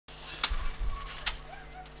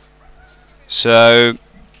So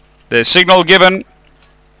the signal given.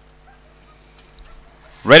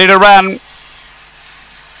 Ready to run.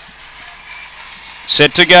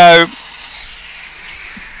 Set to go.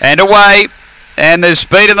 And away. And there's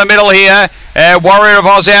speed in the middle here. Warrior of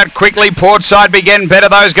Oz out quickly. Portside began better.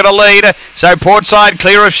 Those got a lead. So Portside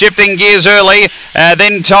clear of Shifting Gears early.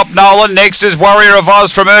 Then Top Nolan. Next is Warrior of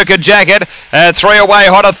Oz from Urca Jacket. 3 away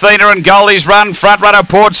Hot Athena and Goldie's Run. Front runner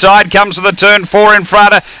Portside comes to the turn. 4 in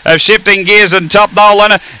front of Shifting Gears and Top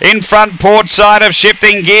Nolan. In front Portside of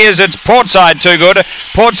Shifting Gears. It's Portside too good.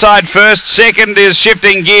 Portside first. Second is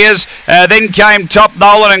Shifting Gears. Then came Top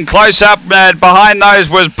Nolan, and close up behind those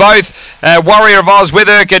was both Warrior of Oz with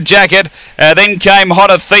Urca Jacket. Then came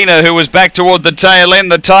Hot Athena, who was back toward the tail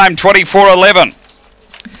end. The time 24:11.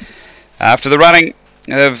 After the running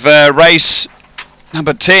of race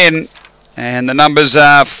number 10, and the numbers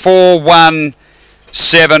are 4, 1,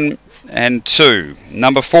 7 and 2.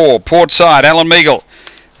 Number 4, Portside, Alan Meagle.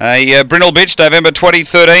 A Brindle Bitch, November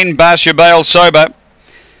 2013, Barsha Bale Sober.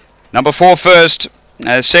 Number 4 first.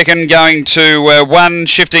 Second going to 1,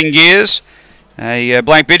 Shifting Gears. A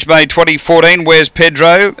Blank Bitch, May 2014, Where's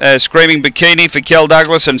Pedro? Screaming Bikini for Kel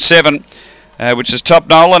Douglas. And 7, which is Top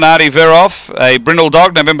Nolan, Artie Veroff. A Brindle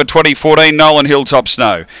Dog, November 2014, Nolan Hilltop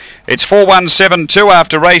Snow. It's 4-1-7-2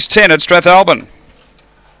 after race 10 at Strathalbyn.